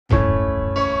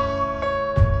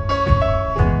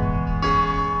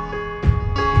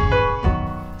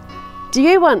Do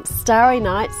you want starry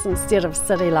nights instead of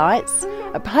city lights?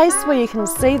 A place where you can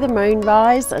see the moon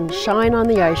rise and shine on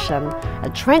the ocean.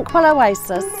 A tranquil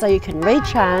oasis so you can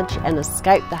recharge and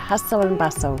escape the hustle and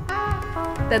bustle.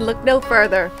 Then look no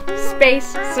further.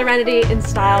 Space, serenity and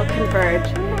style converge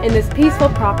in this peaceful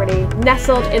property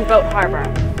nestled in Boat Harbour.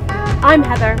 I'm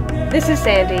Heather, this is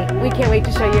Sandie. We can't wait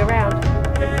to show you around.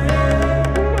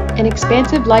 An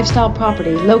expansive lifestyle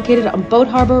property located on Boat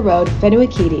Harbour Road,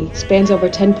 Whenuakite, spans over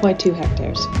 10.2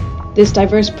 hectares. This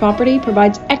diverse property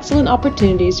provides excellent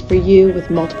opportunities for you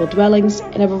with multiple dwellings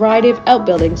and a variety of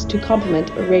outbuildings to complement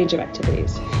a range of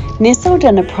activities. Nestled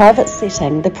in a private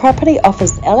setting, the property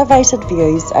offers elevated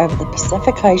views over the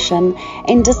Pacific Ocean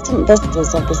and distant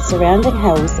vistas of the surrounding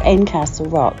hills and Castle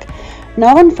Rock.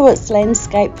 Known for its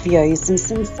landscape views and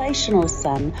sensational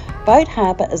sun, Boat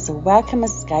Harbour is a welcome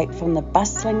escape from the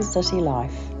bustling city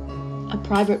life. A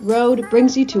private road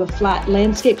brings you to a flat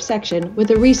landscape section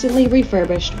with a recently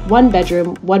refurbished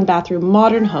 1-bedroom, 1-bathroom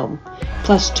modern home,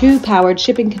 plus 2 powered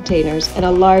shipping containers and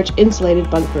a large insulated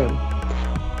bunk room.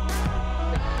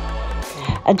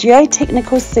 A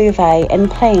geotechnical survey and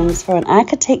plans for an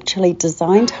architecturally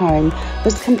designed home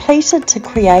was completed to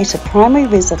create a primary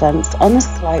residence on a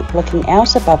slope looking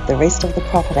out above the rest of the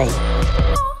property.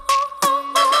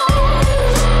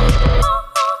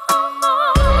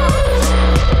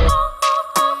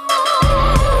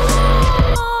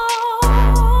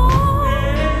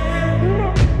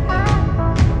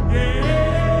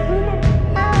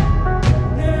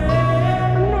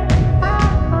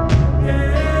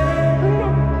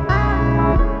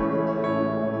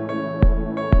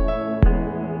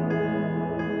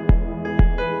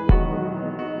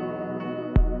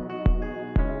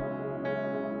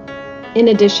 In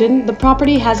addition, the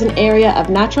property has an area of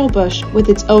natural bush with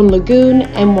its own lagoon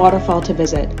and waterfall to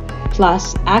visit,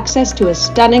 plus access to a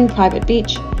stunning private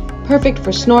beach, perfect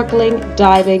for snorkeling,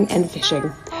 diving and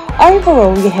fishing.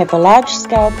 Overall, you have a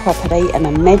large-scale property in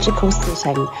a magical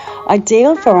setting,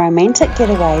 ideal for romantic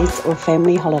getaways or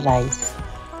family holidays.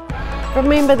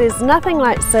 Remember, there's nothing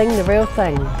like seeing the real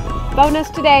thing. Phone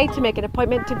us today to make an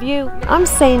appointment to view. I'm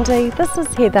Sandie, this is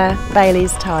Heather,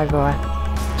 Bayleys, Tairua.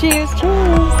 Cheers!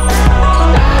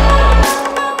 Cheers!